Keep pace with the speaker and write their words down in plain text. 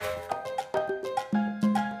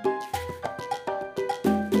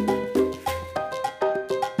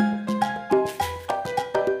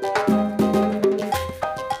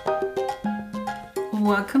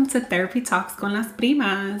to Therapy Talks con las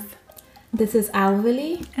Primas. This is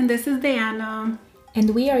Alveli. And this is Diana.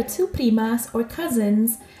 And we are two primas or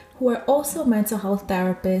cousins who are also mental health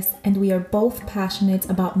therapists, and we are both passionate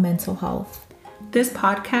about mental health. This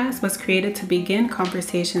podcast was created to begin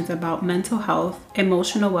conversations about mental health,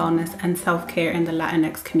 emotional wellness, and self-care in the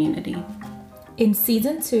Latinx community. In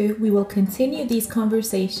season 2, we will continue these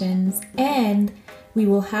conversations and we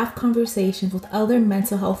will have conversations with other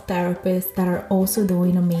mental health therapists that are also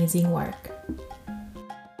doing amazing work.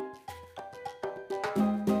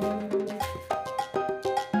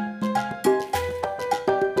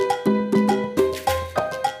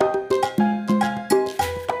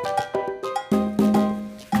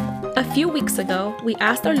 A few weeks ago, we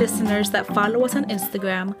asked our listeners that follow us on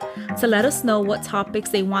Instagram to let us know what topics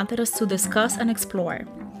they wanted us to discuss and explore.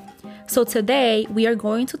 So today, we are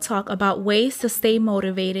going to talk about ways to stay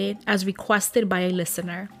motivated as requested by a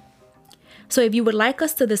listener. So if you would like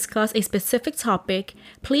us to discuss a specific topic,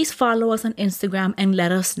 please follow us on Instagram and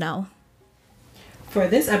let us know. For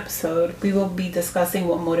this episode, we will be discussing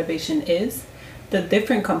what motivation is, the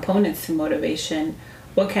different components to motivation,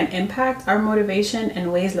 what can impact our motivation,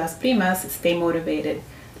 and ways Las Primas stay motivated.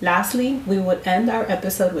 Lastly, we would end our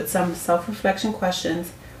episode with some self-reflection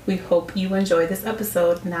questions. We hope you enjoy this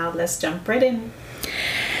episode. Now let's jump right in.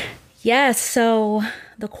 Yes, so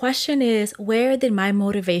the question is, where did my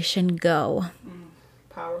motivation go?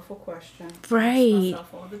 Powerful question. Right.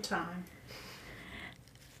 Myself all the time.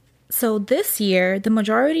 So this year, the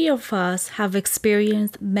majority of us have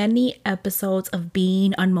experienced many episodes of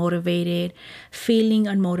being unmotivated, feeling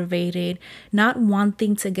unmotivated, not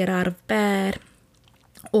wanting to get out of bed,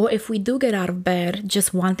 or if we do get out of bed,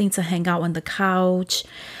 just wanting to hang out on the couch,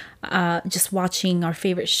 just watching our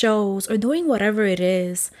favorite shows, or doing whatever it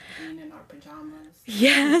is. Being in our pajamas.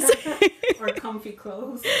 Yes. Or comfy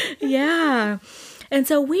clothes. Yeah. And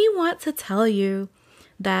so we want to tell you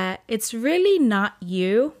that it's really not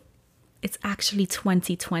you. It's actually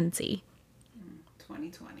 2020.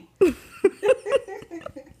 2020.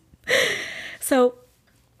 So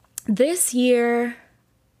this year,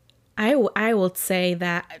 I will say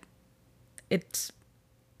that it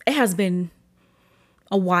has been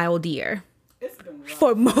a wild year. It's been rough.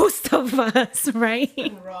 For most of us, right? It's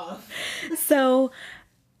been rough. So,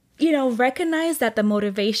 recognize that the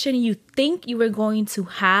motivation you think you were going to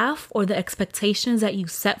have, or the expectations that you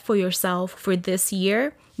set for yourself for this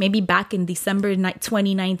year, maybe back in December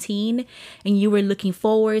 2019, and you were looking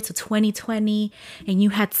forward to 2020, and you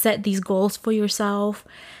had set these goals for yourself,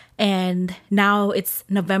 and now it's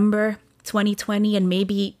November 2020, and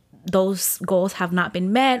maybe those goals have not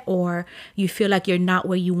been met, or you feel like you're not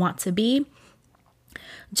where you want to be.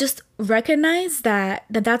 Just recognize that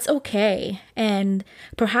that's okay. And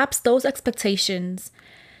perhaps those expectations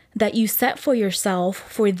that you set for yourself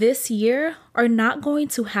for this year are not going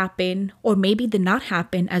to happen, or maybe did not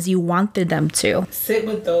happen as you wanted them to. Sit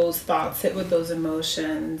with those thoughts, sit with those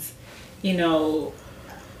emotions. A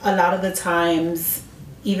lot of the times,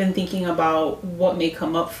 even thinking about what may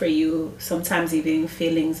come up for you, sometimes even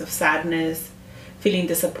feelings of sadness, feeling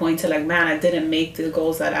disappointed, like, man, I didn't make the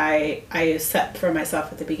goals that I set for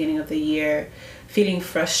myself at the beginning of the year, feeling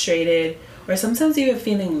frustrated, or sometimes even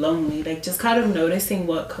feeling lonely, like just kind of noticing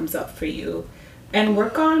what comes up for you, and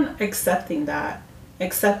work on accepting that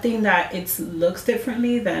it looks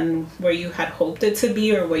differently than where you had hoped it to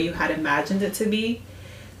be or where you had imagined it to be.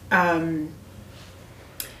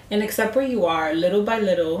 And accept where you are little by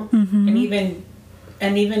little,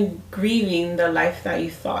 and even grieving the life that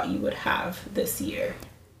you thought you would have this year.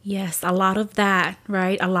 Yes, a lot of that,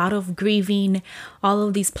 right? A lot of grieving, all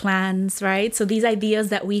of these plans, right? So these ideas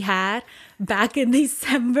that we had back in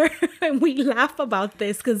December, and we laugh about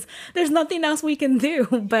this because there's nothing else we can do.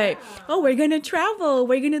 But, we're going to travel.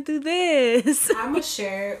 We're going to do this. I'm going to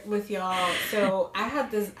share with y'all. So I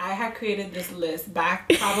had created this list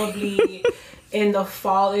back probably in the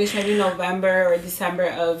fall-ish, maybe November or December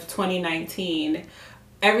of 2019.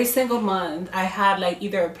 Every single month, I had like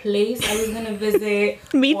either a place I was going to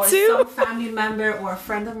visit, Me or too. some family member or a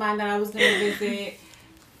friend of mine that I was going to visit.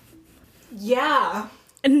 Yeah.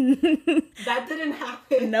 That didn't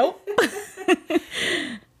happen. Nope.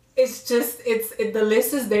 It's just, the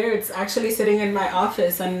list is there. It's actually sitting in my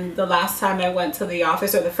office. And the last time I went to the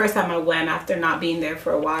office, or the first time I went after not being there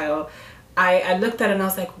for a while, I looked at it and I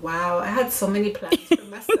was like, wow, I had so many plans for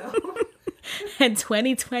myself. And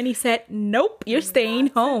 2020 said, nope, you're staying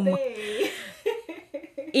home.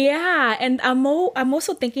 Yeah. And I'm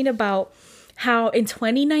also thinking about how in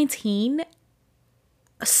 2019,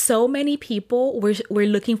 so many people were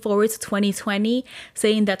looking forward to 2020,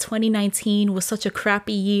 saying that 2019 was such a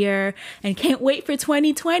crappy year and can't wait for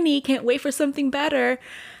 2020, can't wait for something better.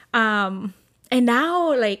 And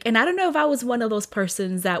now, like, and I don't know if I was one of those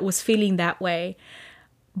persons that was feeling that way,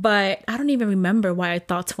 but I don't even remember why I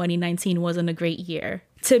thought 2019 wasn't a great year.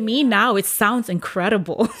 To me now, it sounds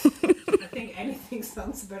incredible. I think anything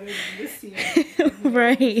sounds better than this year.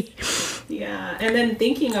 Right. Yeah. And then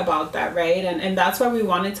thinking about that, right? And that's why we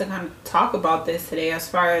wanted to kind of talk about this today, as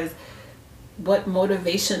far as what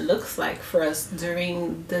motivation looks like for us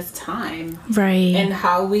during this time. Right. And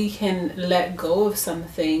how we can let go of some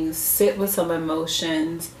things, sit with some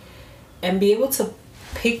emotions, and be able to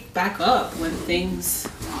pick back up when things,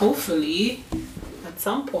 hopefully, at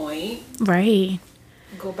some point, Right.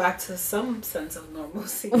 go back to some sense of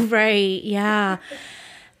normalcy. Right. Yeah.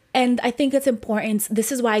 And I think it's important.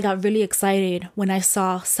 This is why I got really excited when I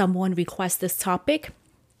saw someone request this topic,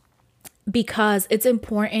 because it's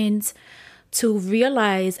important to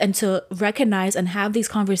realize and to recognize and have these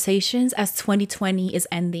conversations as 2020 is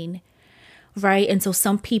ending, right? And so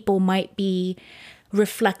some people might be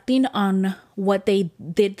reflecting on what they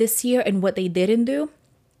did this year and what they didn't do.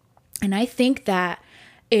 And I think that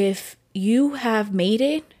if you have made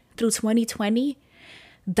it through 2020,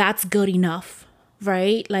 that's good enough,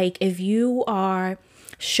 right? Like, if you are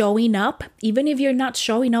showing up, even if you're not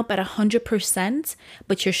showing up at 100%,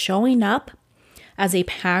 but you're showing up as a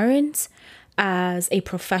parent, as a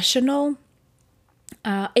professional,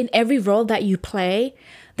 in every role that you play,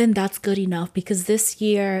 then that's good enough, because this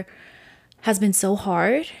year has been so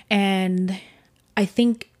hard. And I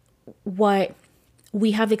think what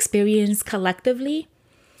we have experienced collectively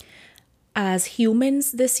as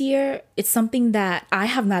humans this year, it's something that I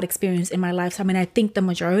have not experienced in my lifetime. And I think the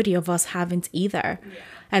majority of us haven't either. Yeah.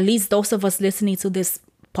 At least those of us listening to this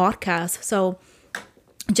podcast. So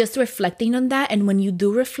just reflecting on that. And when you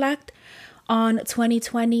do reflect on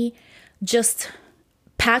 2020, just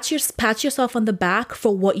pat yourself on the back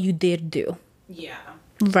for what you did do. Yeah.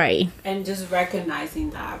 Right. And just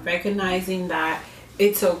recognizing that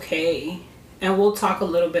it's okay. And we'll talk a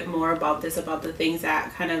little bit more about this, about the things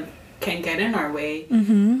that kind of can get in our way.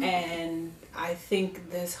 Mm-hmm. And I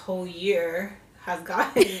think this whole year has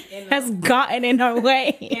gotten in our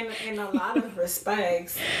way in a lot of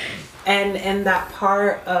respects. And that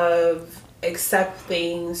part of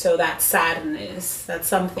accepting, so that sadness, that's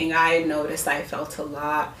something I noticed I felt a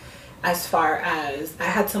lot, as far as I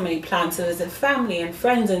had so many plans to visit family and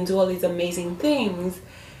friends and do all these amazing things,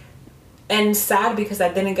 and sad because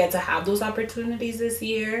I didn't get to have those opportunities this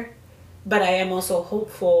year. But I am also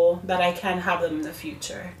hopeful that I can have them in the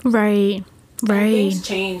future. Right. Right. And things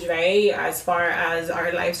change, right? As far as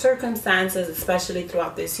our life circumstances, especially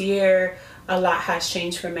throughout this year, a lot has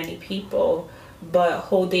changed for many people. But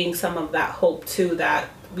holding some of that hope too, that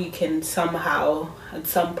we can somehow at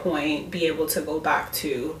some point be able to go back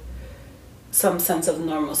to some sense of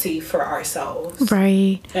normalcy for ourselves.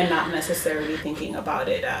 Right. And not necessarily thinking about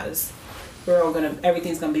it as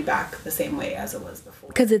everything's gonna be back the same way as it was before.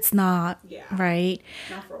 Because it's not. Yeah. Right.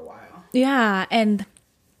 Not for a while. Yeah. And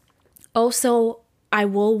also, I do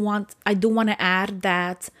want to add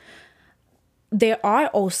that there are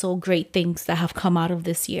also great things that have come out of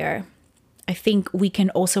this year. I think we can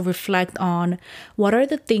also reflect on what are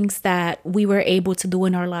the things that we were able to do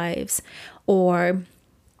in our lives, or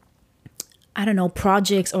I don't know,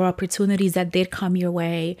 projects or opportunities that did come your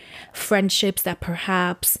way, friendships that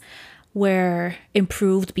perhaps were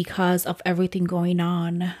improved because of everything going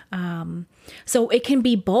on. So it can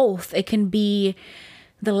be both. It can be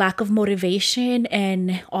the lack of motivation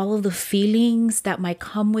and all of the feelings that might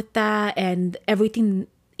come with that, and everything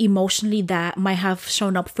emotionally that might have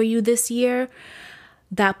shown up for you this year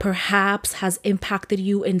that perhaps has impacted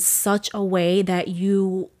you in such a way that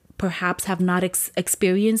you perhaps have not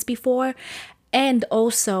experienced before. And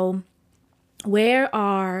also, where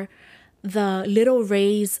are the little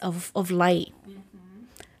rays of light,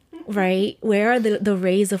 right? Where are the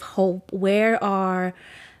rays of hope? Where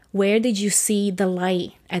did you see the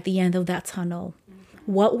light at the end of that tunnel?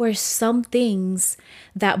 What were some things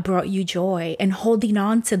that brought you joy, and holding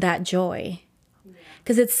on to that joy?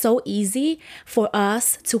 Because it's so easy for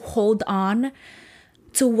us to hold on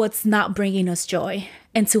to what's not bringing us joy,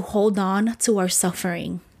 and to hold on to our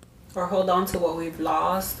suffering. Or hold on to what we've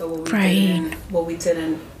lost, or what we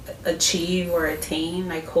didn't achieve or attain,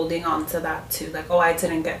 like holding on to that too, like, oh, I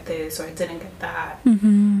didn't get this or I didn't get that.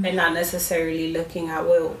 Mm-hmm. And not necessarily looking at,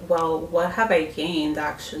 well, what have I gained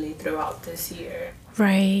actually throughout this year?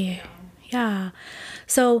 Right. Yeah.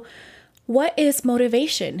 So what is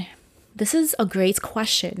motivation? This is a great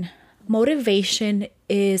question. Motivation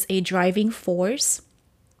is a driving force.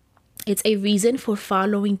 It's a reason for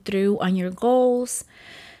following through on your goals.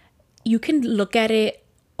 You can look at it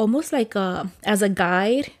almost like as a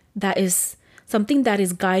guide, that is something that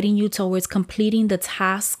is guiding you towards completing the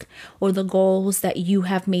task or the goals that you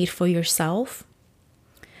have made for yourself.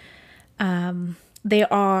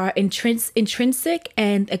 There are intrinsic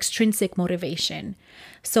and extrinsic motivation.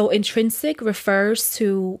 So intrinsic refers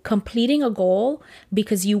to completing a goal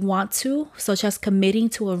because you want to, such as committing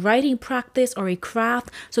to a writing practice or a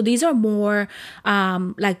craft. So these are more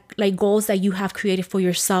like goals that you have created for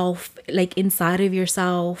yourself, like inside of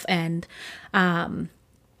yourself, and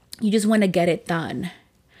you just want to get it done.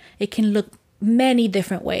 It can look many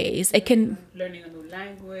different ways. It can learning a new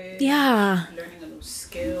language. Yeah. Learning a new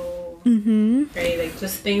skill. Right? Like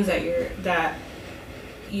just things that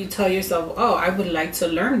you tell yourself, oh, I would like to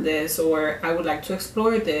learn this, or I would like to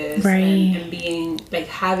explore this. Right. And being like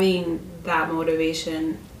having that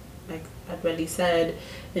motivation, like Adweli said,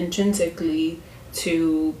 intrinsically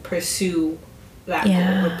to pursue that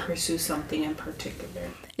goal or pursue something in particular.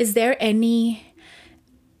 Is there any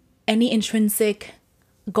intrinsic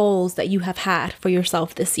goals that you have had for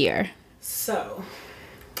yourself this year? So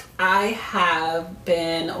I have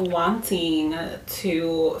been wanting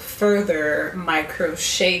to further my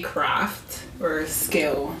crochet craft or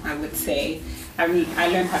skill, I would say. I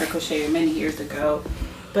learned how to crochet many years ago,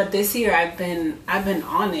 but this year I've been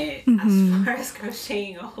on it as far as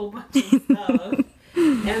crocheting a whole bunch of stuff.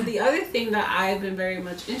 And the other thing that I've been very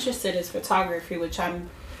much interested is photography, which I'm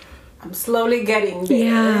slowly getting there.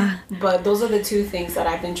 Yeah. But those are the two things that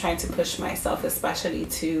I've been trying to push myself, especially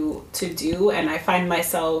to do. And I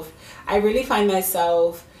really find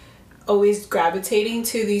myself always gravitating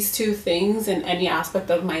to these two things in any aspect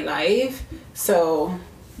of my life. So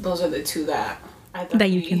those are the two that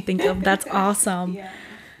you can think of. That's awesome.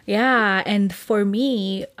 Yeah. And for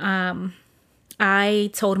me, I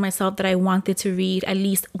told myself that I wanted to read at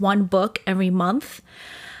least one book every month,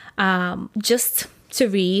 just to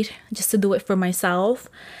read, just to do it for myself,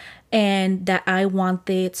 and that I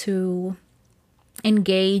wanted to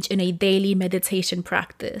engage in a daily meditation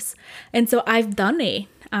practice. And so I've done it.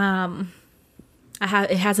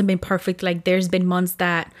 It hasn't been perfect. Like there's been months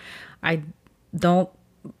that I don't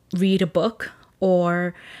read a book,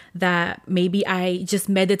 or that maybe I just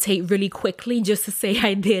meditate really quickly just to say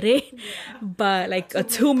I did it. But like a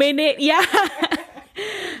 2-minute,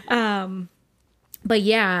 but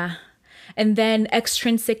yeah. And then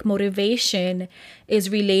extrinsic motivation is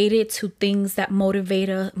related to things that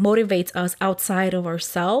motivates us outside of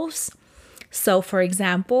ourselves. So for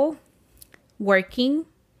example, working,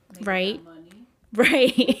 right?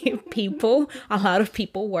 Right. A lot of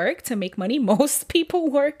people work to make money. Most people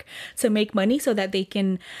work to make money so that they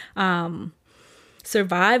can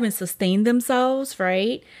survive and sustain themselves,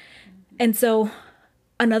 right? And so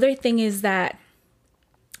another thing is that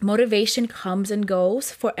motivation comes and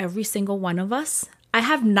goes for every single one of us. I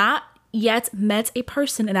have not yet met a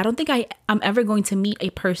person, and I don't think I'm ever going to meet a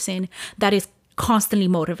person that is constantly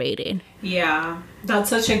motivated. Yeah, that's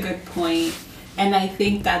such a good point. And I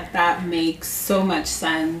think that makes so much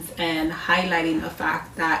sense, and highlighting the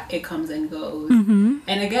fact that it comes and goes. And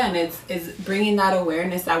again, it's bringing that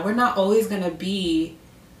awareness that we're not always going to be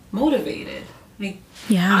motivated. Like,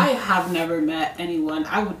 I have never met anyone.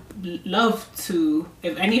 I would love to,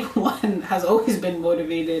 if anyone has always been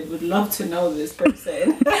motivated, would love to know this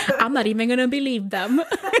person. I'm not even going to believe them.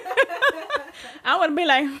 I would be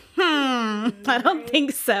like, I don't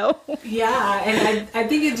think so. Yeah, and I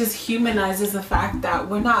think it just humanizes the fact that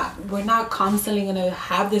we're not constantly going to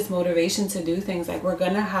have this motivation to do things. Like, we're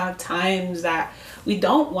going to have times that we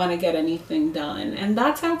don't want to get anything done, and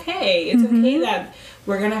that's okay. It's okay that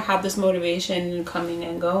we're going to have this motivation coming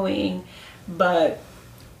and going, but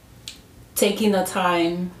taking the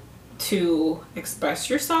time to express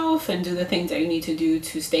yourself and do the things that you need to do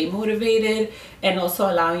to stay motivated, and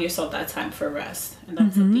also allowing yourself that time for rest. And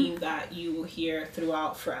that's a theme that you will hear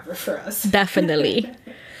throughout forever for us. Definitely.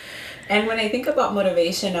 And when I think about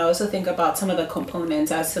motivation, I also think about some of the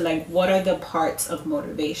components as to like, what are the parts of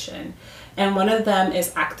motivation? And one of them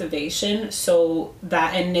is activation. So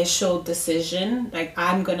that initial decision, like,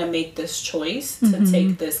 I'm going to make this choice to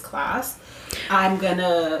take this class. I'm going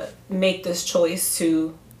to make this choice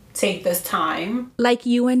to take this time. Like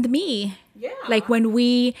you and me. Yeah. Like when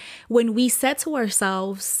we said to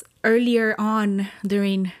ourselves earlier on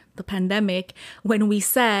during the pandemic, when we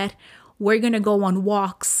said we're going to go on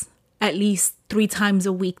walks at least 3 times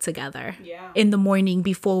a week together in the morning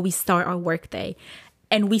before we start our workday.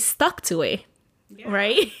 And we stuck to it,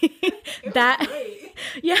 right?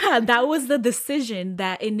 Yeah, that was the decision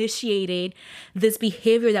that initiated this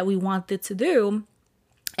behavior that we wanted to do,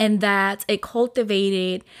 and that it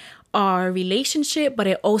cultivated our relationship, but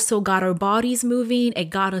it also got our bodies moving. It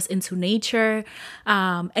got us into nature.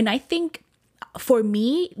 And I think for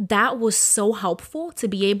me, that was so helpful to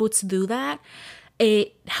be able to do that.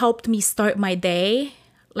 It helped me start my day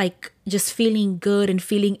like just feeling good and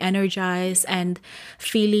feeling energized and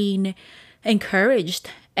feeling encouraged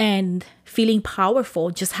and feeling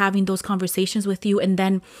powerful, just having those conversations with you. And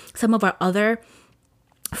then some of our other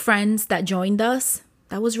friends that joined us,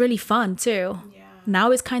 that was really fun too. Yeah.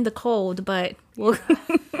 Now it's kind of cold, but we'll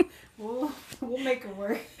we'll make it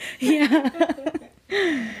work. Yeah.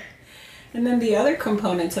 And then the other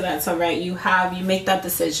component to that, so right, you make that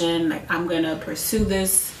decision, like, I'm gonna pursue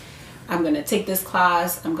this, I'm gonna take this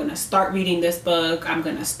class, I'm gonna start reading this book, I'm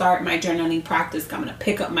gonna start my journaling practice, I'm gonna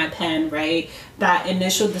pick up my pen, right? That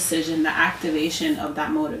initial decision, the activation of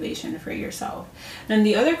that motivation for yourself. And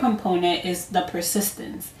the other component is the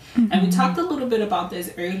persistence. Mm-hmm. And we talked a little bit about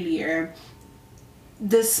this earlier.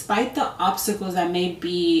 Despite the obstacles that may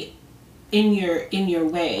be in your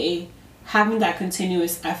way, having that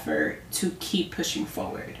continuous effort to keep pushing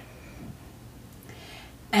forward.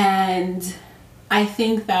 And I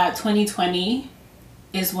think that 2020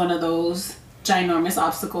 is one of those ginormous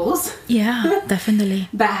obstacles. Yeah, definitely.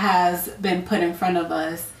 That has been put in front of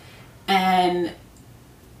us. And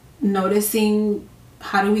noticing,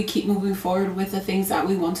 how do we keep moving forward with the things that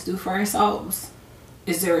we want to do for ourselves?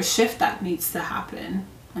 Is there a shift that needs to happen?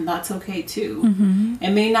 And that's okay too. Mm-hmm.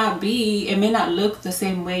 It may not look the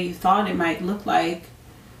same way you thought it might look like,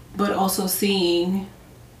 but also seeing,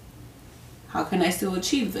 how can I still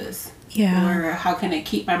achieve this? Yeah. Or how can I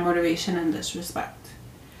keep my motivation in this respect?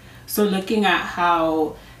 So looking at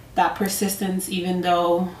how that persistence, even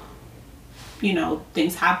though,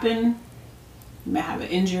 things happen, you may have an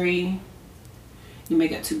injury, you may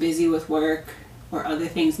get too busy with work, or other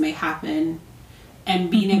things may happen,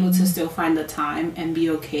 and being able to still find the time and be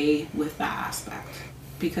okay with that aspect,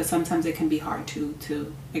 because sometimes it can be hard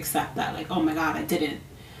to accept that, like, oh my God, I didn't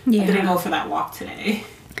go for that walk today,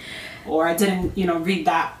 or I didn't read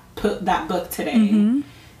that book today. Mm-hmm.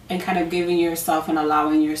 And kind of giving yourself and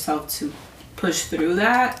allowing yourself to push through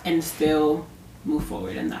that and still move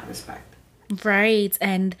forward in that respect. Right.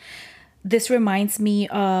 And this reminds me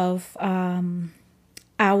of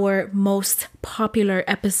our most popular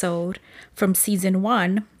episode from season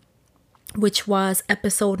 1, which was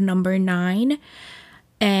episode number 9.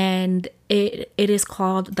 And it is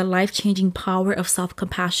called The Life-Changing Power of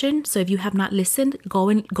Self-Compassion. So if you have not listened, go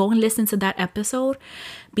and listen to that episode,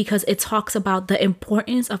 because it talks about the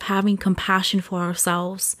importance of having compassion for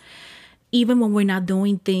ourselves, even when we're not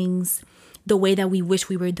doing things the way that we wish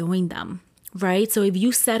we were doing them. Right? So if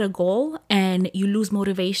you set a goal and you lose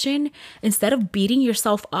motivation, instead of beating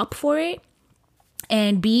yourself up for it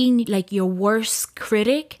and being like your worst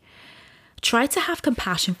critic, try to have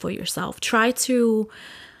compassion for yourself. Try to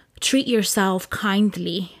treat yourself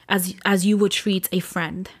kindly as you would treat a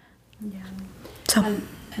friend. Yeah. So.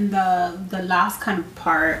 And the last kind of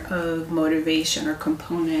part of motivation or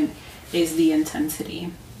component is the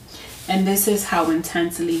intensity. And this is how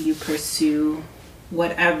intensely you pursue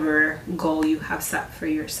whatever goal you have set for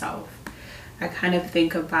yourself. I kind of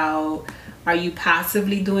think about, are you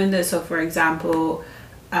passively doing this? So for example,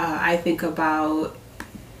 I think about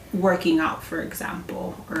working out, for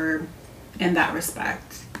example, or in that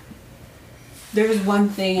respect. There's one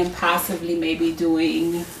thing in passively maybe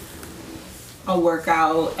doing a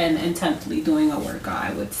workout and intently doing a workout,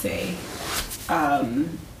 I would say.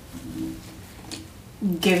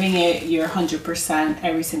 Giving it your 100%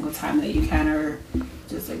 every single time that you can, or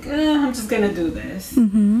just like, I'm just gonna do this.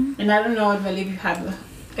 Mm-hmm. And I don't know, I believe you have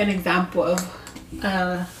an example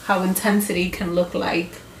of how intensity can look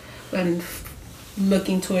like when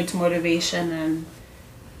looking towards motivation.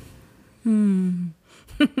 And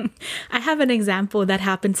I have an example that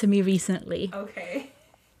happened to me recently. Okay.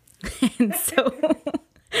 And so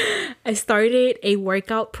I started a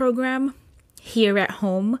workout program here at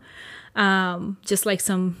home, just like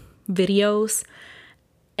some videos,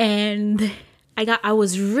 and I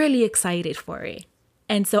was really excited for it.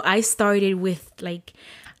 And so I started with like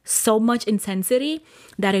so much intensity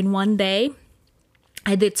that in one day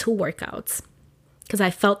I did 2 workouts, because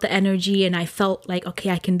I felt the energy and I felt like,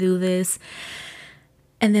 okay, I can do this.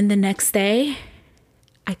 And then the next day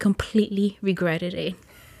I completely regretted it.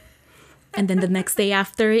 And then the next day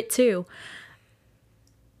after it too.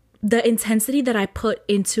 The intensity that I put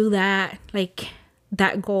into that, like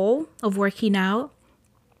that goal of working out,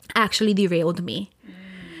 actually derailed me.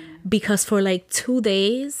 Because for like 2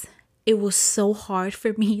 days, it was so hard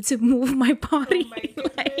for me to move my body. Oh my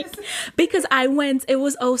goodness. Because it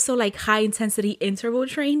was also like high intensity interval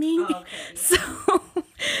training. Okay, yeah. So,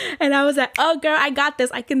 and I was like, oh girl, I got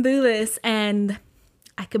this. I can do this. And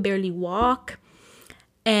I could barely walk.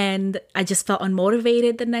 And I just felt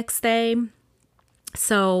unmotivated the next day.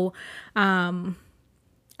 So,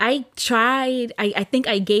 I tried, I think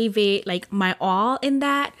I gave it like my all in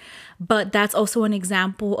that, but that's also an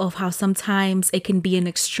example of how sometimes it can be an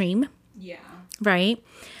extreme, Yeah. right?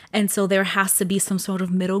 And so there has to be some sort of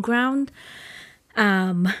middle ground.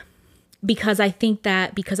 Because I think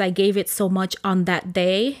that because I gave it so much on that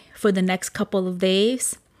day, for the next couple of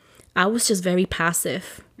days, I was just very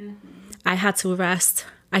passive. I had to rest.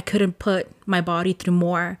 I couldn't put my body through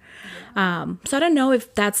more. So I don't know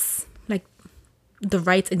if that's like the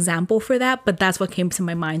right example for that, but that's what came to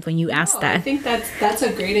my mind when you asked I that. think that's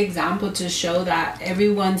a great example to show that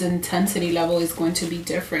everyone's intensity level is going to be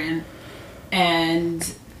different,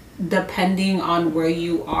 and depending on where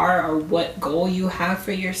you are or what goal you have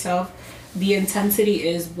for yourself, the intensity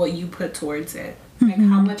is what you put towards it. Like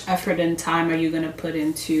how much effort and time are you going to put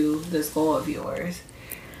into this goal of yours?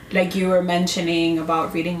 Like you were mentioning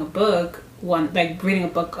about reading a book, reading a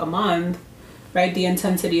book a month, right? The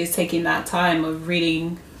intensity is taking that time of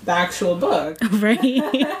reading the actual book. Right?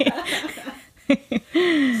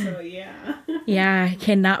 So yeah. Yeah, I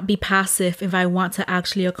cannot be passive if I want to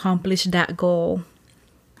actually accomplish that goal.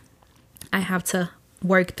 I have to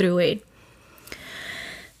work through it.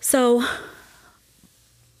 So,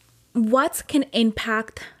 what can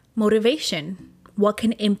impact motivation? What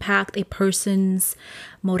can impact a person's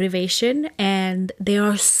motivation? And there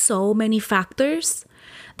are so many factors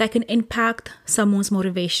that can impact someone's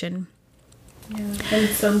motivation. Yeah. And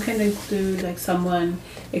some can include like someone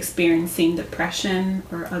experiencing depression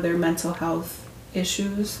or other mental health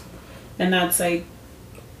issues. And that's like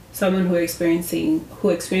someone who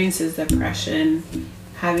experiences depression,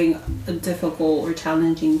 having a difficult or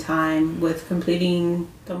challenging time with completing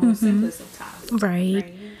the most simplest of tasks.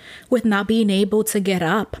 Right. With not being able to get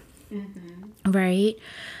up. Right.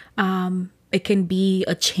 It can be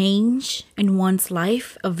a change in one's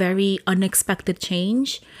life, a very unexpected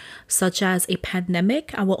change, such as a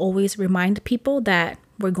pandemic. I will always remind people that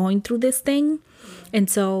we're going through this thing. And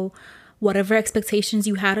so whatever expectations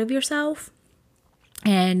you had of yourself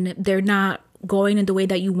and they're not going in the way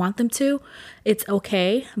that you want them to, it's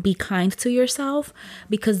okay. Be kind to yourself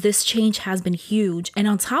because this change has been huge. And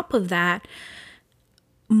on top of that,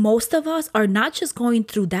 most of us are not just going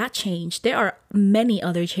through that change. There are many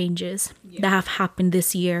other changes that have happened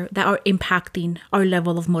this year that are impacting our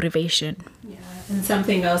level of motivation. Yeah, and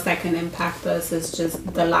something else that can impact us is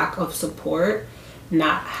just the lack of support,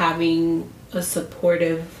 not having a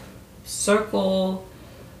supportive circle,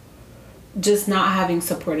 just not having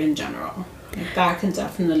support in general. Like that can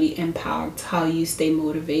definitely impact how you stay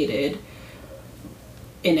motivated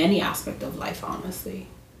in any aspect of life, honestly.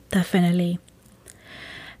 Definitely.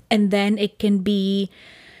 And then it can be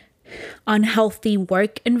unhealthy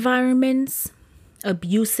work environments,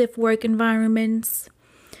 abusive work environments,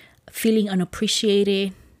 feeling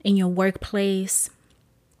unappreciated in your workplace,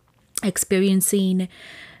 experiencing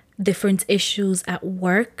different issues at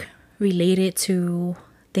work related to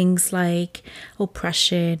things like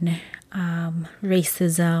oppression,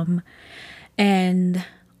 racism, and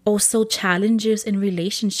also challenges in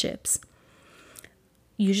relationships.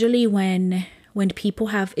 Usually when people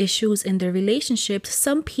have issues in their relationships,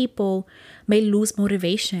 some people may lose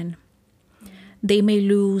motivation. They may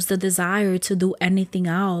lose the desire to do anything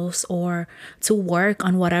else or to work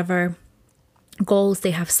on whatever goals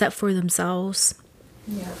they have set for themselves.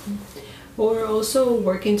 Yeah. Or also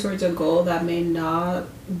working towards a goal that may not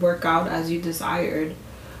work out as you desired,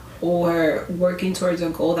 or working towards a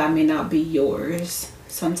goal that may not be yours.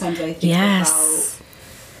 Sometimes I think about,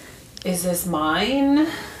 is this mine?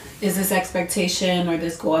 Is this expectation or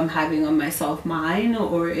this goal I'm having on myself mine,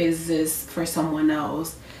 or is this for someone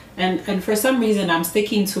else? And for some reason I'm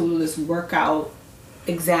sticking to this workout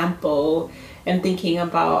example and thinking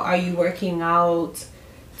about, are you working out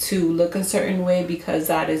to look a certain way because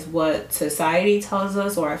that is what society tells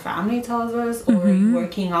us or our family tells us, or are you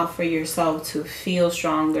working out for yourself to feel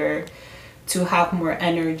stronger, to have more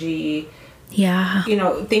energy? Yeah. You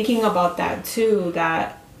know, thinking about that too,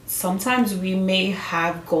 that sometimes we may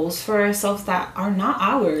have goals for ourselves that are not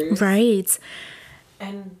ours. Right.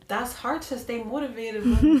 And that's hard to stay motivated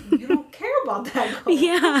when you don't care about that goal.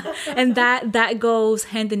 Yeah. And that goes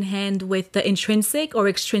hand in hand with the intrinsic or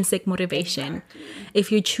extrinsic motivation. Exactly.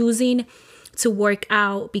 If you're choosing to work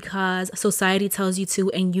out because society tells you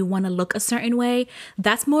to and you want to look a certain way,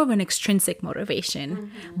 that's more of an extrinsic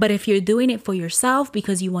motivation. But if you're doing it for yourself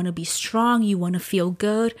because you want to be strong, you want to feel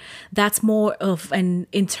good, that's more of an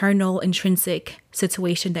internal, intrinsic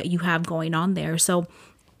situation that you have going on there. So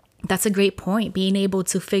that's a great point. Being able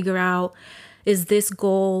to figure out, is this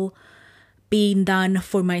goal being done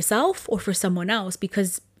for myself or for someone else?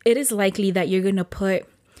 Because it is likely that you're going to put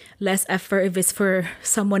less effort if it's for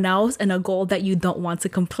someone else and a goal that you don't want to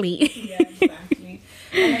complete. Yeah, exactly.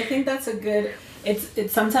 And I think that's a good,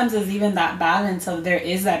 it's sometimes there's even that balance of there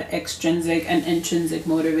is that extrinsic and intrinsic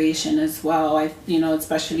motivation as well.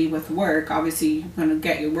 Especially with work, obviously you want to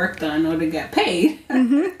get your work done or to get paid.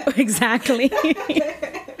 Exactly.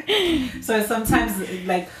 So sometimes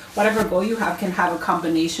like whatever goal you have can have a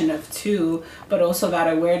combination of two, but also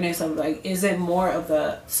that awareness of like, is it more of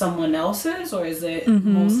the someone else's or is it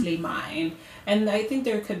mostly mine? And I think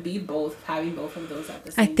there could be both, having both of those at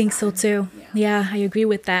the same time. I think so too. Yeah, I agree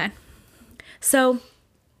with that. So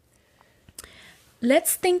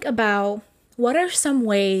let's think about what are some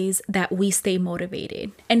ways that we stay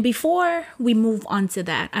motivated. And before we move on to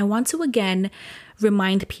that, I want to again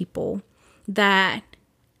remind people that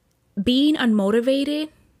being unmotivated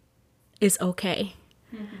is okay.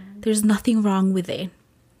 There's nothing wrong with it.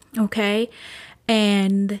 Okay?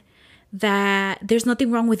 And that there's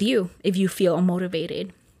nothing wrong with you if you feel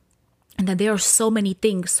unmotivated. And that there are so many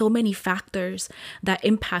things, so many factors that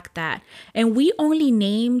impact that. And we only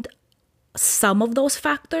named some of those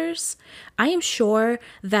factors. I am sure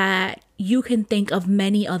that you can think of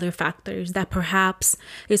many other factors that perhaps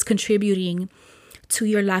is contributing to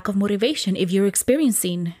your lack of motivation if you're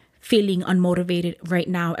experiencing feeling unmotivated right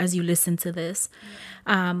now as you listen to this.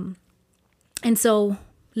 And so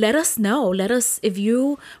let us know. If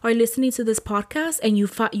you are listening to this podcast and you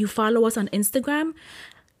follow us on Instagram,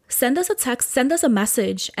 send us a text, send us a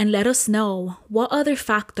message, and let us know what other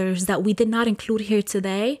factors that we did not include here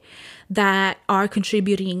today that are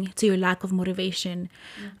contributing to your lack of motivation.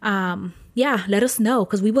 Let us know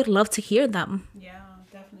because we would love to hear them. Yeah,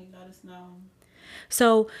 definitely let us know.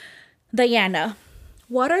 So, Diana,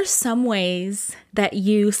 what are some ways that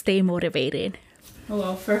you stay motivated?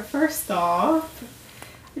 Well, first off,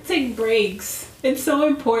 take breaks. It's so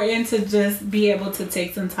important to just be able to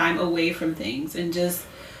take some time away from things and just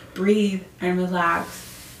breathe and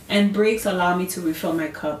relax. And breaks allow me to refill my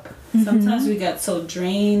cup. Sometimes we get so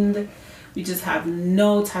drained, we just have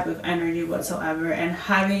no type of energy whatsoever. And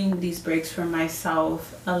having these breaks for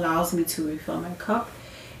myself allows me to refill my cup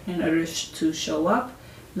in order to show up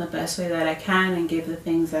in the best way that I can and give the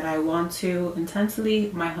things that I want to intensely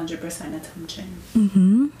my 100%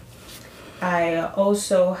 attention. I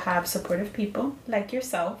also have supportive people like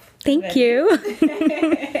yourself. Thank you.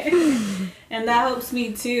 And that helps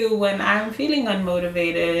me too when I'm feeling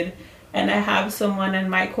unmotivated and I have someone in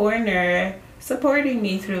my corner supporting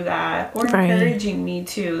me through that or encouraging me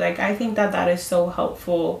too. Like, I think that is so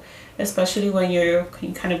helpful, especially when you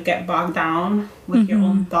kind of get bogged down with your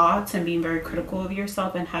own thoughts and being very critical of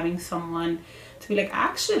yourself, and having someone to be like,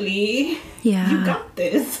 actually, you got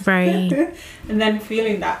this. Right. And then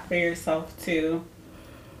feeling that for yourself too.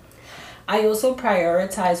 I also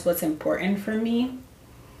prioritize what's important for me.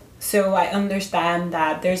 So I understand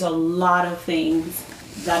that there's a lot of things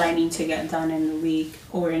that I need to get done in a week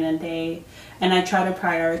or in a day. And I try to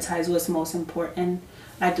prioritize what's most important.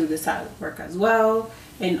 I do this at work as well,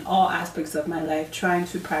 in all aspects of my life, trying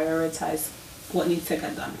to prioritize what needs to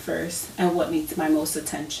get done first and what needs my most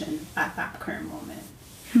attention at that current moment.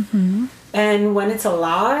 And when it's a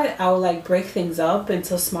lot, I'll break things up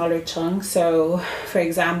into smaller chunks. So for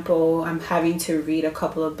example, I'm having to read a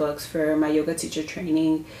couple of books for my yoga teacher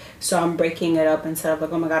training. So I'm breaking it up instead of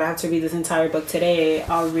like, oh my God, I have to read this entire book today.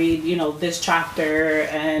 I'll read, this chapter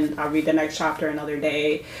and I'll read the next chapter another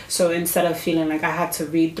day. So instead of feeling like I have to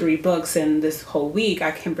read 3 books in this whole week,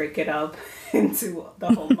 I can break it up into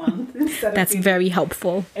the whole month. That's very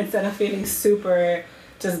helpful. Instead of feeling super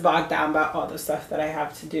just bogged down by all the stuff that I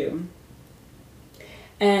have to do.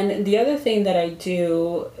 And the other thing that I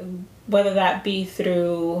do, whether that be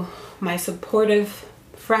through my supportive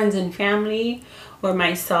friends and family or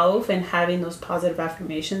myself, and having those positive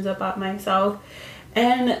affirmations about myself.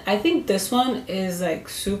 And I think this one is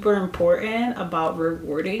super important about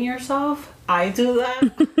rewarding yourself. I do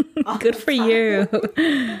that. Good for you.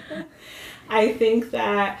 I think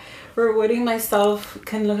that rewarding myself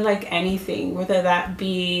can look like anything, whether that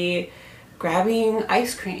be grabbing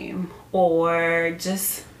ice cream or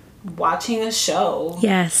just watching a show.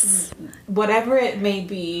 Yes. Whatever it may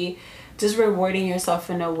be, just rewarding yourself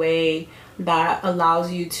in a way that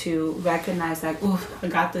allows you to recognize like, ooh, I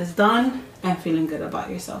got this done, and feeling good about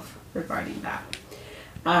yourself regarding that.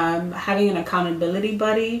 Having an accountability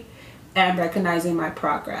buddy and recognizing my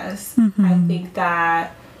progress. I think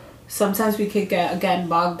that sometimes we could get, again,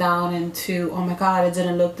 bogged down into, oh my God, it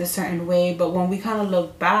didn't look this certain way. But when we kind of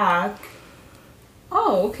look back,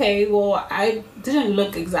 oh, okay, well, I didn't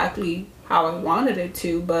look exactly how I wanted it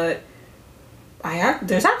to, but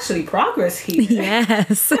there's actually progress here.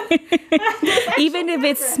 Yes. Even if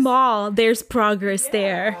it's small, there's progress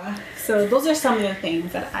there. So those are some of the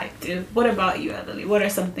things that I do. What about you, Adeli? What are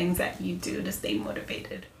some things that you do to stay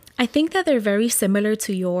motivated? I think that they're very similar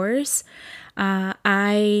to yours.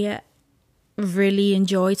 I really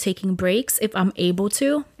enjoy taking breaks if I'm able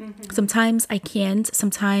to. Sometimes I can't.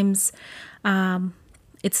 Sometimes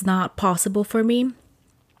it's not possible for me.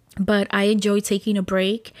 But I enjoy taking a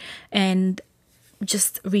break and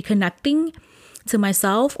just reconnecting to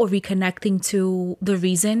myself or reconnecting to the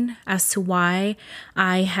reason as to why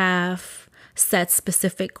I have set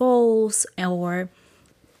specific goals or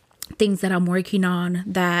things that I'm working on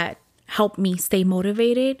that help me stay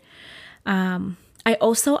motivated. I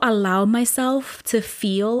also allow myself to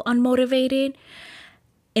feel unmotivated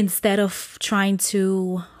instead of trying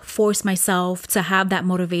to force myself to have that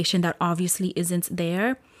motivation that obviously isn't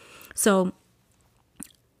there. So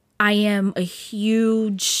I am a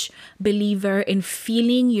huge believer in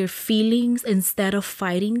feeling your feelings instead of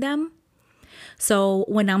fighting them. So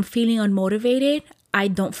when I'm feeling unmotivated, I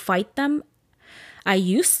don't fight them. I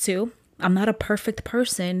used to. I'm not a perfect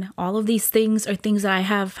person. All of these things are things that I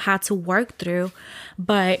have had to work through.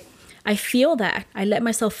 But I feel that. I let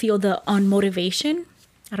myself feel the unmotivation.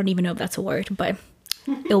 I don't even know if that's a word, but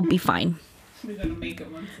it'll be fine. We're going to make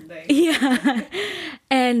it one today. Yeah.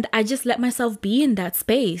 And I just let myself be in that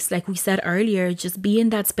space. Like we said earlier, just be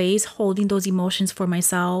in that space, holding those emotions for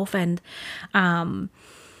myself. And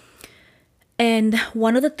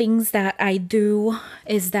one of the things that I do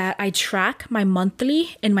is that I track my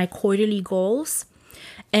monthly and my quarterly goals.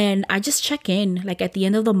 And I just check in, like at the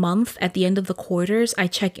end of the month, at the end of the quarters, I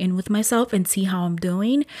check in with myself and see how I'm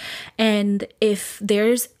doing. And if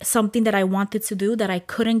there's something that I wanted to do that I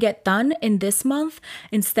couldn't get done in this month,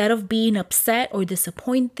 instead of being upset or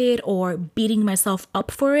disappointed or beating myself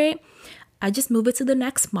up for it, I just move it to the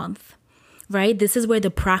next month, right? This is where the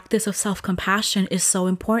practice of self-compassion is so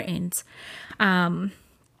important.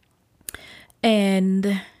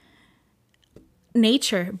 And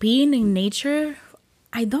nature, being in nature,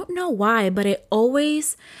 I don't know why, but it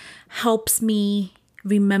always helps me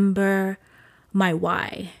remember my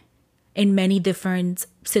why in many different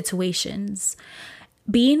situations.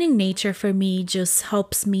 Being in nature for me just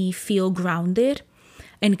helps me feel grounded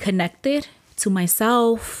and connected to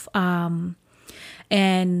myself. And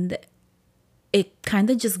it kind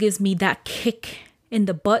of just gives me that kick in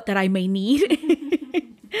the butt that I may need.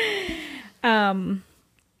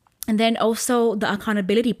 And then also the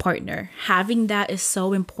accountability partner, having that is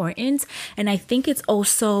so important. And I think it's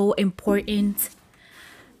also important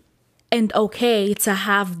and okay to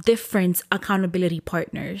have different accountability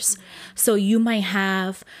partners. So you might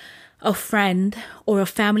have a friend or a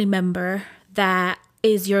family member that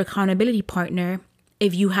is your accountability partner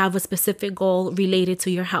if you have a specific goal related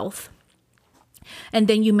to your health. And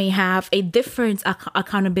then you may have a different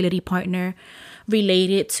accountability partner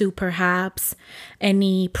related to perhaps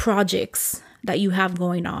any projects that you have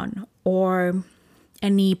going on or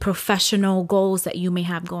any professional goals that you may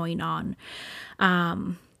have going on.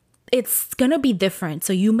 It's going to be different.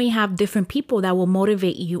 So you may have different people that will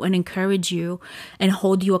motivate you and encourage you and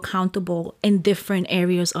hold you accountable in different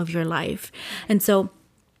areas of your life. And so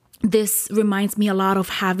this reminds me a lot of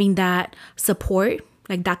having that support,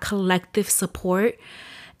 like that collective support,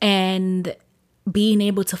 and being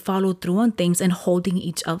able to follow through on things and holding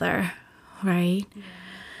each other, right? Yeah.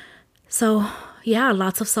 So yeah,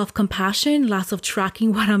 lots of self-compassion, lots of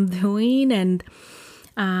tracking what I'm doing, and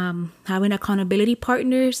having accountability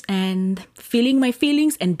partners and feeling my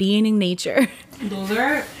feelings and being in nature. Those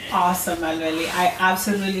are awesome, Alveli. I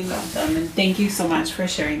absolutely love them. And thank you so much for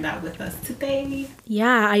sharing that with us today.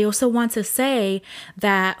 Yeah, I also want to say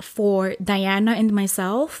that for Diana and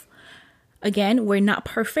myself, again, we're not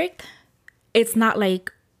perfect. It's not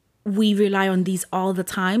like we rely on these all the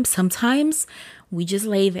time. Sometimes we just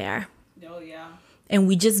lay there. Oh, yeah. And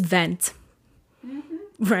we just vent.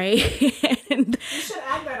 Right? And you should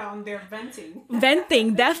add that on there, venting.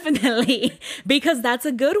 Venting, definitely. Because that's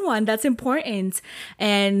a good one. That's important.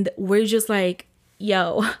 And we're just like,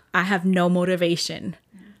 yo, I have no motivation.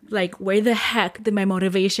 Like, where the heck did my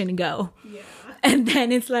motivation go? Yeah. And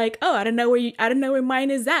then it's like, oh, I don't know where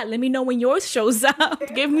mine is at. Let me know when yours shows up.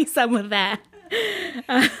 Give me some of that.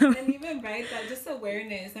 And even that just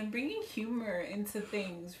awareness and bringing humor into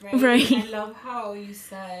things, right? Right. I love how you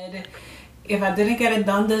said, if I didn't get it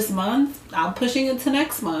done this month, I'm pushing it to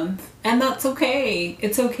next month, and that's okay.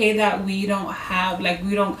 It's okay that we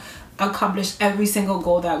don't accomplish every single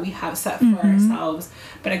goal that we have set for ourselves.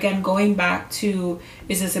 But again, going back to,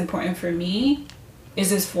 is this important for me? Is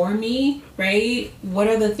this for me, right? What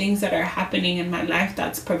are the things that are happening in my life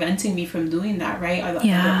that's preventing me from doing that, right? Are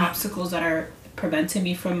there obstacles that are preventing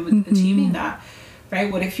me from achieving that,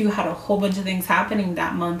 right? What if you had a whole bunch of things happening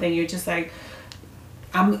that month and you're just like,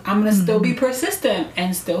 I'm gonna still be persistent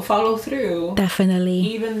and still follow through, Definitely,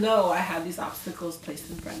 even though I have these obstacles placed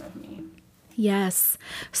in front of me. Yes.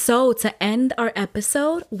 So to end our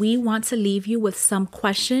episode, we want to leave you with some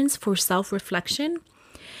questions for self-reflection.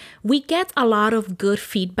 We get a lot of good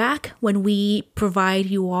feedback when we provide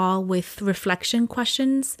you all with reflection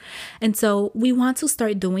questions. And so we want to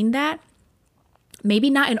start doing that.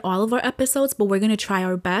 Maybe not in all of our episodes, but we're going to try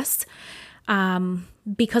our best.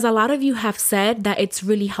 Because a lot of you have said that it's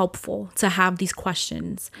really helpful to have these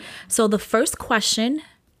questions. So the first question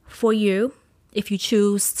for you, if you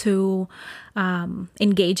choose to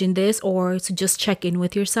engage in this or to just check in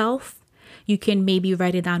with yourself, you can maybe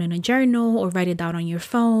write it down in a journal or write it down on your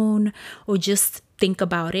phone or just think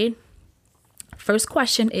about it. First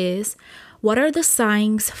question is, what are the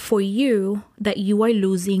signs for you that you are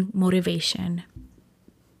losing motivation?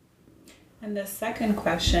 And the second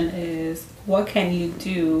question is, what can you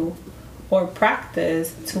do or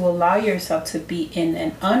practice to allow yourself to be in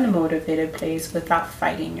an unmotivated place without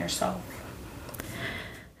fighting yourself?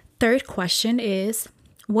 Third question is,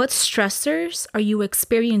 what stressors are you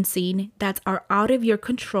experiencing that are out of your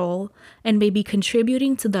control and may be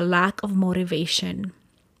contributing to the lack of motivation?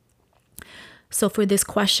 So for this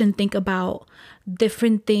question, think about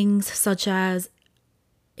different things such as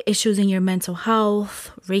issues in your mental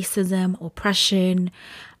health, racism, oppression,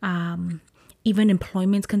 even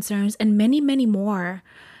employment concerns, and many more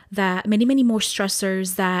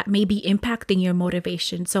stressors that may be impacting your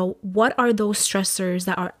motivation. So what are those stressors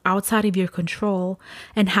that are outside of your control,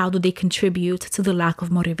 and how do they contribute to the lack of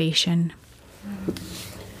motivation?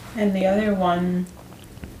 And the other one,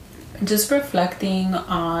 just reflecting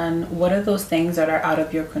on what are those things that are out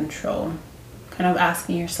of your control. Kind of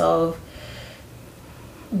asking yourself,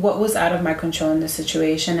 what was out of my control in this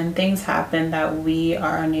situation? And things happen that we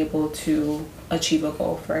are unable to achieve a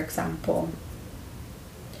goal, for example.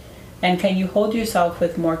 And can you hold yourself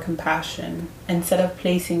with more compassion instead of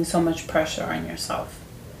placing so much pressure on yourself?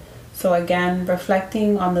 So again,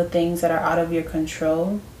 reflecting on the things that are out of your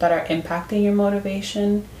control that are impacting your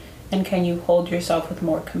motivation, and can you hold yourself with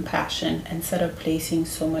more compassion instead of placing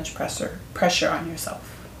so much pressure on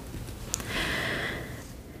yourself?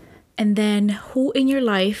 And then, who in your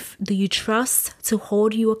life do you trust to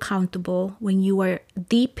hold you accountable when you are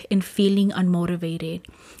deep in feeling unmotivated?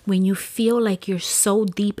 When you feel like you're so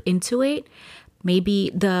deep into it? Maybe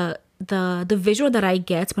the visual that I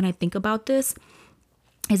get when I think about this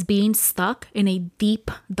is being stuck in a deep,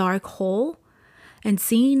 dark hole and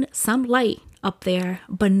seeing some light up there,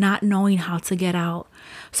 but not knowing how to get out.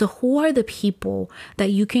 So who are the people that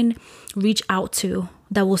you can reach out to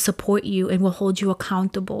that will support you and will hold you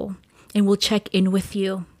accountable and will check in with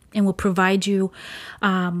you and will provide you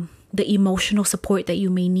the emotional support that you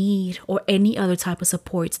may need, or any other type of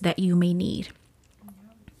support that you may need?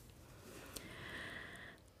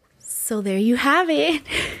 So there you have it.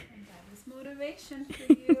 And that is motivation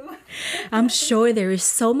for you. I'm sure there is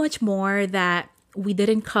so much more that we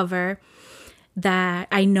didn't cover that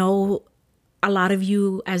I know a lot of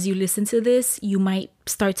you, as you listen to this, you might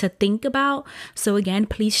start to think about. So again,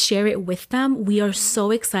 please share it with them. We are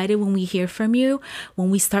so excited when we hear from you,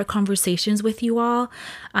 when we start conversations with you all.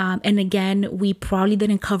 And again, we probably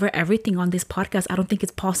didn't cover everything on this podcast. I don't think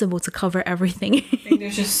it's possible to cover everything. I think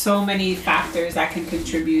there's just so many factors that can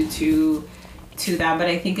contribute to that, but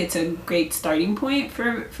I think it's a great starting point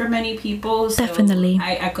for many people. So Definitely.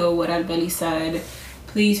 I echo what Albeli said.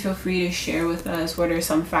 Please feel free to share with us what are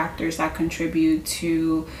some factors that contribute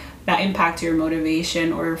to that impact your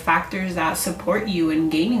motivation, or factors that support you in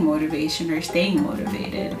gaining motivation or staying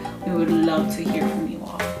motivated. We would love to hear from you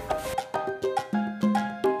all.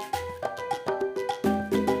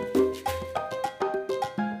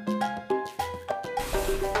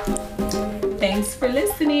 Thanks for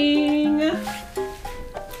listening.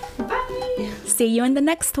 Bye. See you in the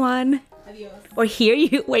next one. Adios. Or hear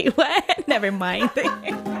you. Wait, what? Never mind.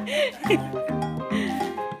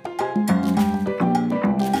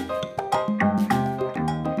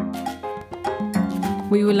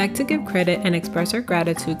 We would like to give credit and express our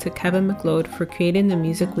gratitude to Kevin MacLeod for creating the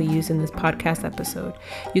music we use in this podcast episode.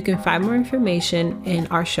 You can find more information in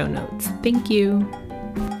our show notes. Thank you.